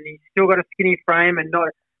out, and he's still got a skinny frame,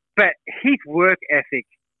 but his work ethic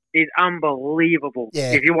is unbelievable.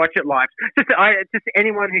 Yeah. If you watch it live, just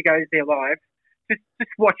anyone who goes there live,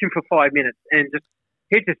 just watch him for 5 minutes and just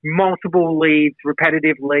hit just multiple leads,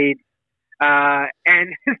 repetitive leads,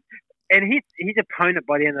 and his opponent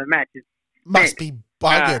by the end of the match must be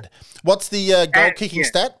buggered. What's the goal kicking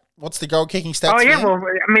stat? What's the goal kicking stat? Oh yeah, well,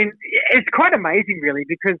 I mean, it's quite amazing, really,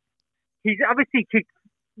 because he's obviously kicked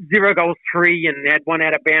 0 goals, 3, and had 1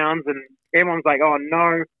 out of bounds, and everyone's like, "Oh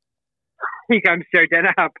no!" Here comes Joe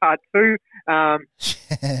Danaher, part 2. And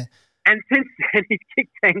since then, he's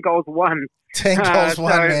kicked 10 goals, 1. 10 goals,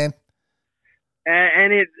 1, man.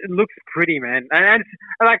 And it looks pretty, man. And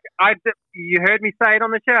you heard me say it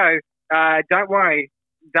on the show. Don't worry,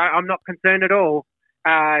 I'm not concerned at all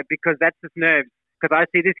because that's just nerves. Because I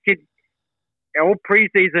see this kid all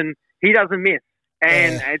preseason, he doesn't miss,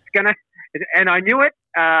 and it's gonna. And I knew it,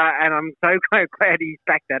 and I'm so glad he's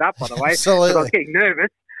backed that up. By the way, absolutely. I was getting nervous,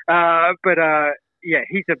 but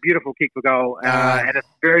he's a beautiful kick for goal, and it's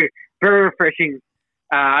very, very refreshing.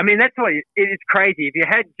 I mean, that's why it's crazy. If you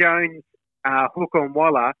had Jones, Hooker, and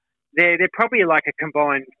Waller, they're probably like a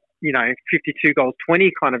combined, 52 goals,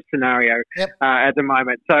 20 kind of scenario at the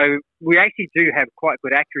moment. So we actually do have quite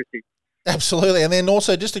good accuracy. Absolutely. And then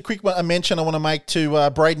also just a quick mention I want to make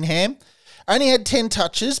to Braden Ham. Only had 10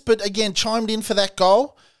 touches, but again, chimed in for that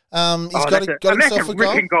goal. He's got himself a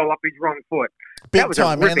goal. Goal off his wrong foot. Big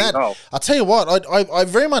time, man. Goal. I'll tell you what, I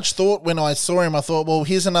very much thought when I saw him, I thought, well,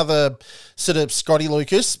 here's another sort of Scotty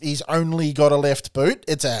Lucas. He's only got a left boot.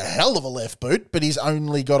 It's a hell of a left boot, but he's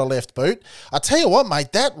only got a left boot. I tell you what,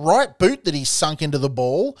 mate, that right boot that he sunk into the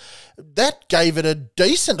ball, that gave it a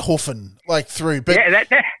decent hoofing through. But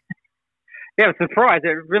yeah, I'm surprised.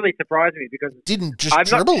 It really surprised me because didn't just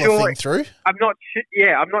dribble the thing through. I'm not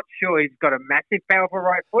sure he's got a massive powerful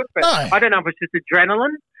right foot, but no. I don't know if it's just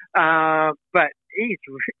adrenaline. But he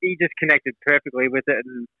just connected perfectly with it,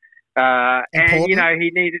 and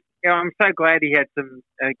he needed. I'm so glad he had some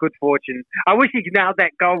good fortune. I wish he nailed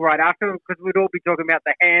that goal right after because we'd all be talking about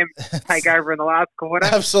the Ham takeover in the last quarter.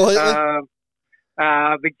 Absolutely.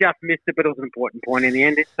 We just missed it, but it was an important point in the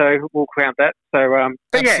end, so we'll count that. So,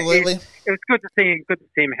 but absolutely, it was good to see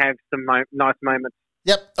him have some nice moments.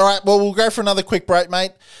 Yep. All right. Well, we'll go for another quick break,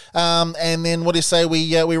 mate, and then what do you say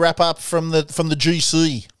we wrap up from the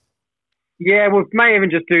GC? Yeah, we may even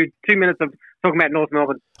just do 2 minutes of talking about North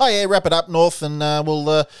Melbourne. Oh yeah, wrap it up, North, and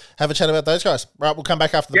we'll have a chat about those guys. Right, we'll come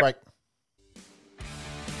back after the break.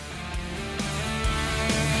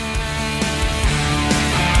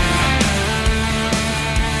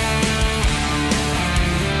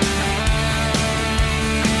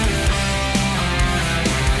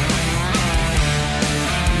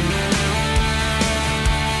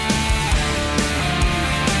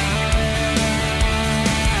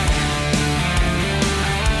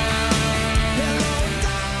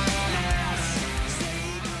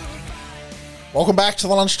 Welcome back to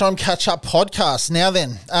the Lunchtime Catch-Up Podcast. Now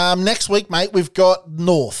then, next week, mate, we've got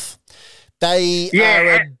North. They are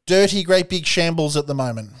a dirty, great big shambles at the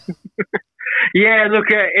moment. Yeah, look,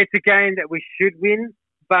 it's a game that we should win,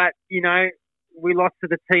 but, we lost to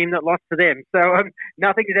the team that lost to them. So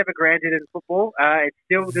nothing is ever granted in football. It's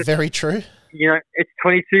still just... Very true. It's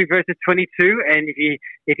 22 versus 22, and if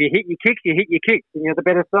you hit your kicks, you hit your kicks, and you're the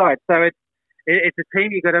better side. So it's a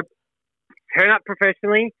team you've got to turn up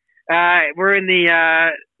professionally. We're in the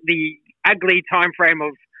ugly time frame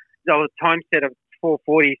of the time set of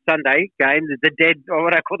 4:40 Sunday game, the dead, or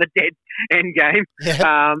what I call the dead end game.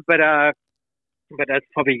 Yeah. But that's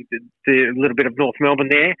probably the little bit of North Melbourne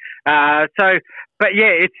there.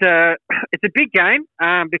 It's a big game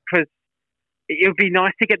because it would be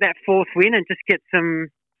nice to get that fourth win and just get some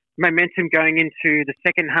momentum going into the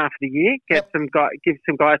second half of the year. Give some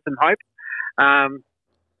guys some hope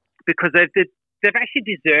because they've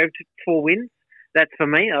actually deserved 4 wins. That's for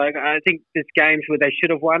me. I think there's games where they should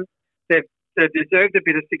have won. They've deserved a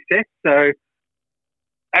bit of success. So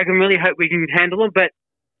I can really hope we can handle them. But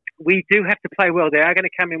we do have to play well. They are going to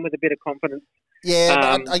come in with a bit of confidence.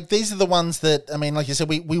 Yeah, these are the ones that, I mean, like you said,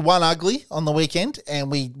 we won ugly on the weekend, and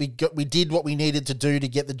we did what we needed to do to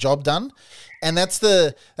get the job done, and that's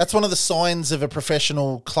one of the signs of a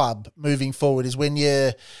professional club moving forward is when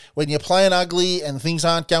you're playing ugly and things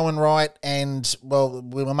aren't going right, and well,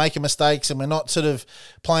 we're making mistakes and we're not sort of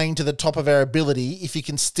playing to the top of our ability. If you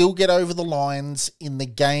can still get over the lines in the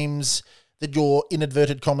games that you're, in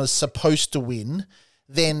inverted commas, supposed to win,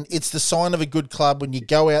 then it's the sign of a good club when you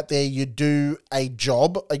go out there, you do a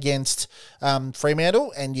job against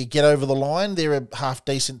Fremantle and you get over the line. They're a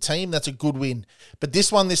half-decent team. That's a good win. But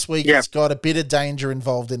this one this week has got a bit of danger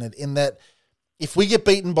involved in it, in that if we get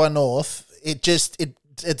beaten by North,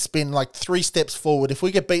 it's been like 3 steps forward. If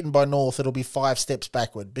we get beaten by North, it'll be 5 steps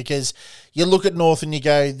backward, because you look at North and you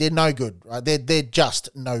go, they're no good, right? They're just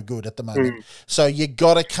no good at the moment. So you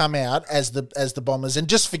got to come out as the Bombers and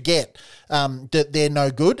just forget that they're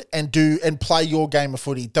no good and play your game of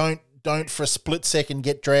footy. Don't for a split second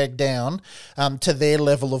get dragged down to their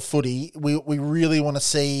level of footy. We really want to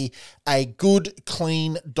see a good,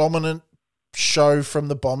 clean, dominant show from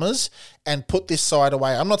the Bombers and put this side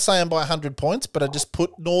away. I'm not saying by 100 points, but I just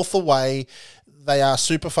put North away. They are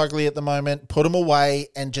super fugly at the moment. Put them away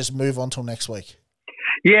and just move on till next week.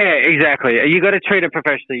 Yeah, exactly. You got to treat it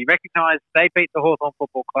professionally. You recognise they beat the Hawthorn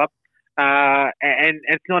Football Club, and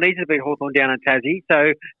it's not easy to beat Hawthorn down in Tassie.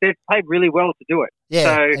 So they've played really well to do it. Yeah,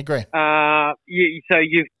 so, I agree. So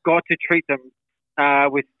you've got to treat them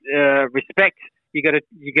with respect. You got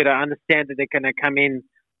to understand that they're going to come in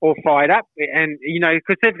all fired up, and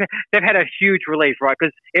because they've had a huge relief, right?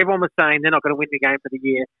 Because everyone was saying they're not going to win the game for the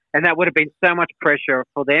year, and that would have been so much pressure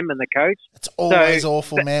for them and the coach. It's always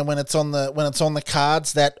awful, man, when it's on the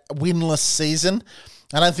cards, that winless season.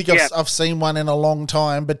 I don't think I've seen one in a long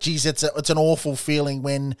time, but geez, it's an awful feeling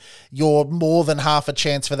when you're more than half a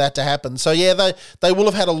chance for that to happen. So yeah, they will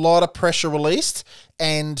have had a lot of pressure released,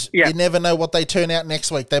 and you never know what they turn out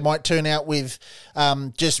next week. They might turn out with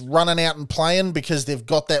just running out and playing because they've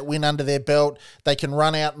got that win under their belt. They can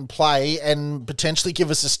run out and play and potentially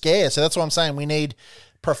give us a scare. So that's what I'm saying. We need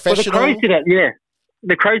professional. Well,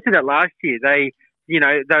 the Crows did that last year.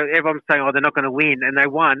 Everyone's saying, they're not going to win, and they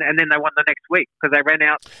won, and then they won the next week because they ran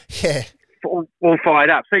out all fired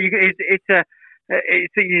up. So it's a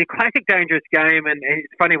classic dangerous game, and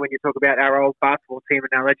it's funny when you talk about our old basketball team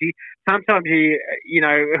analogy. Sometimes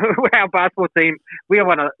our basketball team, we don't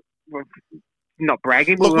want to, not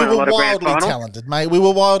bragging, but look, we won a lot of grand finals. Talented, mate. We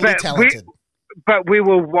were wildly talented. But we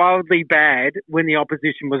were wildly bad when the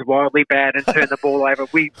opposition was wildly bad and turned the ball over.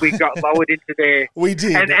 We got lowered into their... We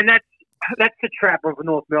did. And that's the trap of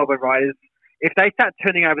North Melbourne, right? Is if they start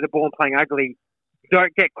turning over the ball and playing ugly,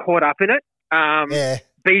 don't get caught up in it.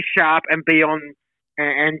 Be sharp and be on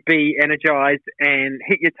and be energised and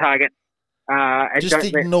hit your target. And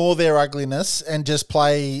just ignore their ugliness and just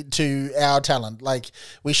play to our talent. Like,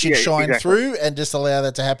 we should shine through and just allow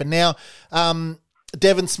that to happen. Now,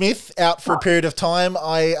 Devon Smith out for a period of time,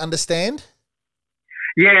 I understand.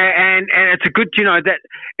 Yeah, and it's a good,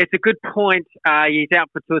 it's a good point. He's out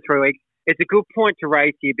for 2 or 3 weeks. It's a good point to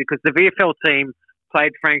raise here because the VFL team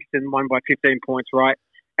played Frankston, won by 15 points, right?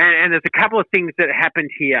 And there's a couple of things that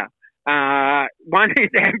happened here. One is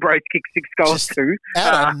Ambrose kicked 6 goals too.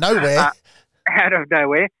 Out of nowhere. Out of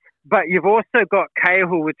nowhere. But you've also got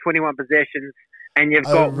Cahill with 21 possessions, and you've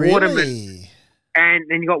got Waterman. And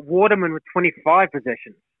then you've got Waterman with 25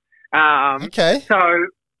 possessions. Okay. So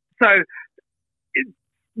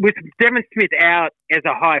with Devon Smith out as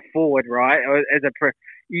a high forward, right, or as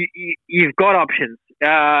you've got options.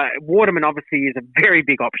 Waterman obviously is a very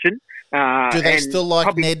big option. Do they still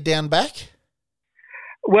like Ned down back?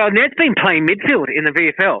 Well, Ned's been playing midfield in the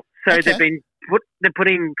VFL, so they're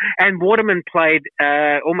putting, and Waterman played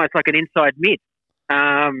almost like an inside mid.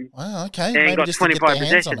 Wow, okay. And maybe got just 25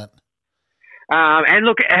 possessions. And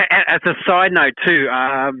look, as a side note too,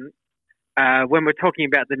 when we're talking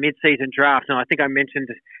about the mid-season draft, and I think I mentioned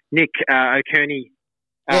Nick O'Kearney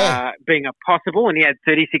being a possible, and he had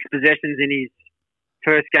 36 possessions in his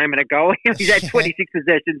first game and a goal. He's had 26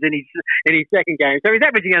 possessions in his second game. So he's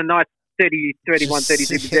averaging a nice 30, 31,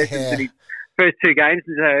 32 possessions in his first 2 games.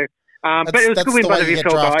 So, but it was a good win by the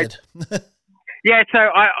VFL guys. Yeah, so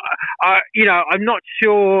I'm not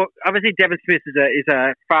sure. Obviously, Devon Smith is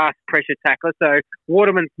a fast pressure tackler, so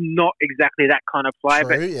Waterman's not exactly that kind of player.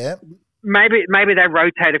 True, but yeah. Maybe they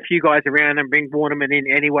rotate a few guys around and bring Waterman in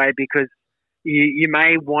anyway, because you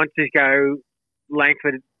may want to go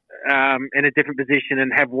Langford in a different position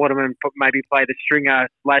and have Waterman maybe play the stringer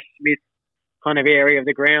 / Smith kind of area of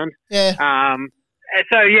the ground. Yeah.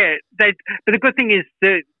 But the good thing is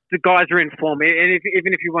that the guys are in form. And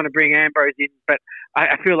even if you want to bring Ambrose in, but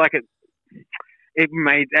I feel like it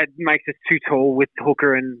makes us too tall with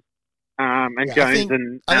Hooker and Jones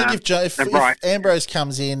I think if Ambrose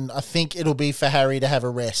comes in, I think it'll be for Harry to have a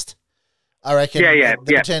rest. I reckon.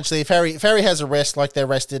 Potentially, if Harry has a rest, like they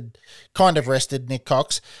rested Nick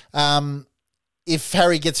Cox. If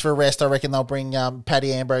Harry gets for a rest, I reckon they'll bring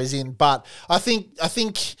Paddy Ambrose in. But I think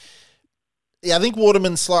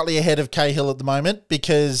Waterman's slightly ahead of Cahill at the moment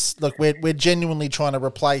because look, we're genuinely trying to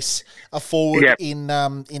replace a forward in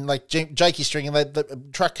like Jakey Stringer. The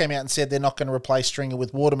truck came out and said they're not going to replace Stringer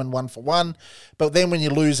with Waterman 1-for-1. But then when you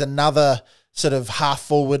lose another sort of half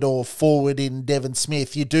forward or forward in Devon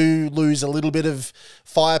Smith, you do lose a little bit of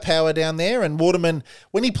firepower down there. And Waterman,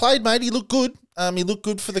 when he played, mate, he looked good. He looked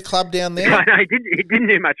good for the club down there. No, he didn't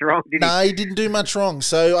do much wrong, did he? No, he didn't do much wrong.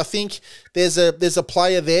 So I think there's a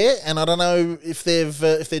player there, and I don't know if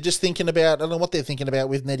they're just thinking about, I don't know what they're thinking about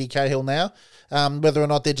with Neddy Cahill now, whether or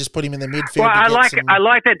not they just put him in the midfield. Well, I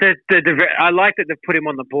like that they've put him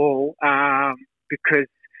on the ball because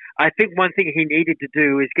I think one thing he needed to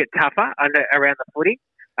do is get tougher around the footy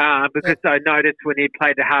because I noticed when he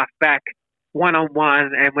played the half back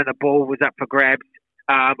 1-on-1 and when the ball was up for grabs,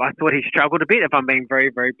 I thought he struggled a bit, if I'm being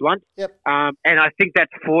very, very blunt. Yep. And I think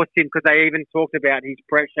that's forced him because they even talked about his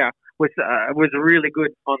pressure was really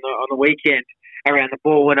good on the weekend around the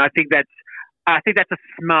ball, and I think that's a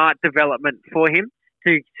smart development for him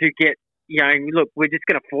to get. You know, look, we're just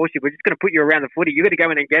going to force you. We're just going to put you around the footy. You got to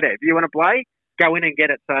go in and get it. If you want to play, go in and get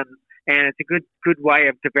it, son. And it's a good way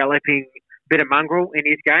of developing a bit of mongrel in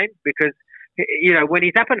his game because you know when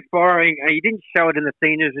he's up and firing, he didn't show it in the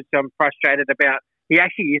seniors, which I'm frustrated about. He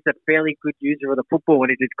actually is a fairly good user of the football,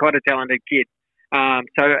 and he's quite a talented kid.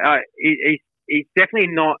 He's definitely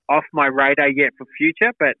not off my radar yet for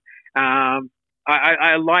future, but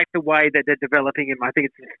I like the way that they're developing him. I think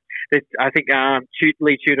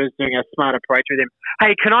Lee Tudor's doing a smart approach with him.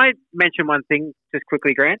 Hey, can I mention one thing just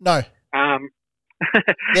quickly, Grant? No.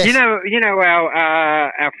 Yes. You know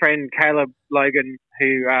our friend Caleb Logan,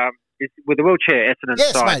 who is with the wheelchair Essendon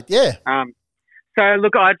side. Yes, mate. Yeah. So,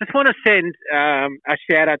 look, I just want to send a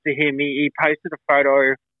shout-out to him. He posted a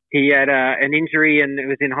photo. He had an injury and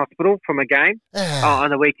was in hospital from a game on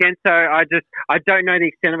the weekend. So, I don't know the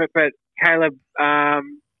extent of it, but Caleb, I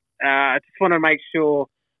just want to make sure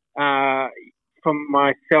from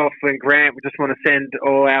myself and Grant, we just want to send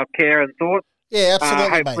all our care and thoughts. Yeah,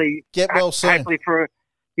 absolutely, mate. Get well soon. Hopefully for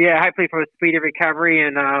a speedy recovery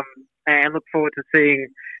and look forward to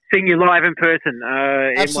seeing you live in person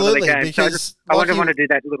in one of the games. Because I want to do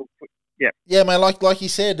that little. Yeah. Yeah, mate. Like you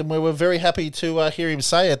said, and we were very happy to hear him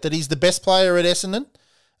say it that he's the best player at Essendon.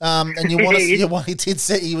 And you want to see what he did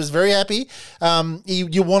say. He was very happy.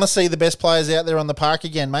 You want to see the best players out there on the park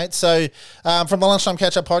again, mate. So from the Lunchtime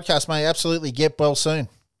Catch Up podcast, mate, absolutely get well soon.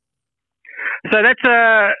 So that's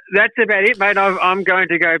about it, mate. I'm going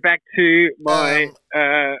to go back to my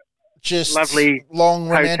just lovely long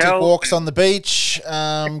romantic hotel. Walks on the beach.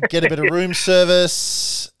 Get a bit of room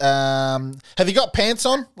service. Have you got pants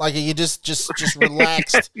on? Like, are you just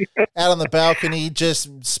relaxed out on the balcony,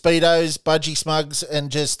 just Speedos, budgie smugs,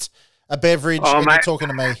 and just a beverage? And mate, you're talking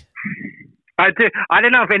to me. I do. I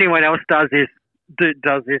don't know if anyone else does this,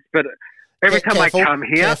 but every time I come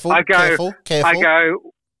here, I go. I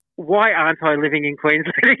go. Why aren't I living in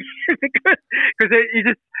Queensland? Because you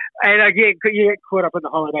just and you get caught up in the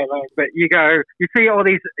holiday land, but you see all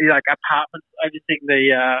these like apartments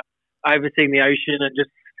overseeing the ocean, and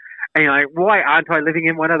just why aren't I living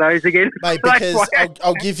in one of those again? Mate, because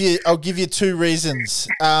I'll give you two reasons: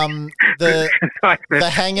 the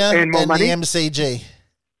hangar and money? the MCG.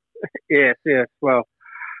 Yes. Well,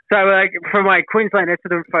 so for my Queensland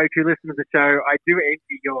Essendon folk who listen to the show, I do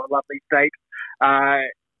envy your lovely state.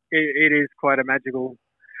 It is quite a magical,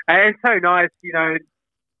 and it's so nice,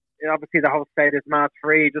 obviously the whole state is March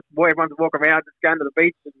free. Just everyone's walking around, just going to the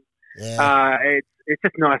beach, and it's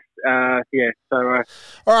just nice. So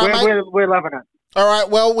all right, we're loving it. All right,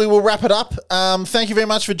 well, we will wrap it up. Thank you very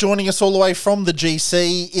much for joining us all the way from the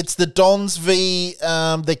GC. It's the Dons v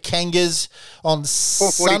the Kangas on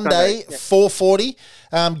Sunday,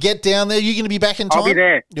 4:40. Get down there. You're going to be back in time? I'll be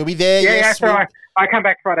there. You'll be there, yes. Yeah, I come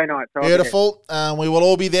back Friday night. So beautiful. We will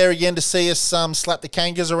all be there again to see us slap the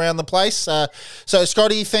Kangas around the place. So,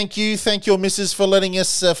 Scotty, thank you. Thank your missus for letting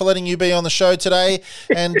you be on the show today.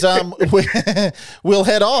 And we'll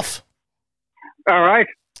head off. All right.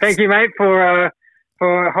 Thank you, mate, for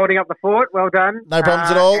holding up the fort. Well done. No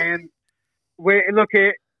problems at all. And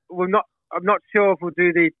I'm not sure if we'll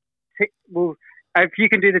do if you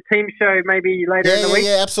can do the team show maybe later in the week.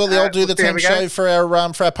 Yeah, absolutely. I'll do the we'll team show for our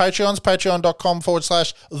Patreons,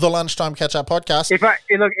 patreon.com/the Lunchtime Catch Up Podcast. If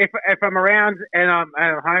I'm around and I'm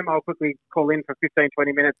at home, I'll quickly call in for 15,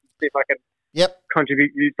 20 minutes and see if I can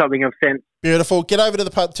contribute you something of sense. Beautiful. Get over to the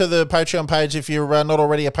Patreon page if you're not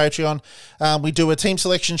already a Patreon. We do a team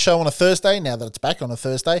selection show on a Thursday, now that it's back on a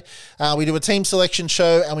Thursday. We do a team selection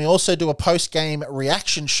show, and we also do a post-game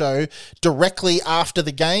reaction show directly after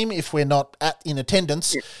the game. If we're not in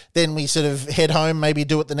attendance, then we sort of head home, maybe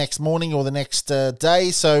do it the next morning or the next day.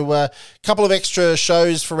 So a couple of extra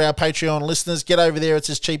shows for our Patreon listeners. Get over there. It's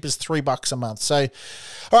as cheap as $3 a month. So,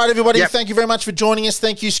 all right, everybody, thank you very much for joining us.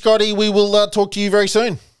 Thank you, Scotty. We will talk to you very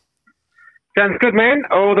soon. Sounds good, man.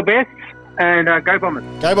 All the best, and go Bombers.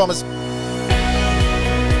 Go Bombers.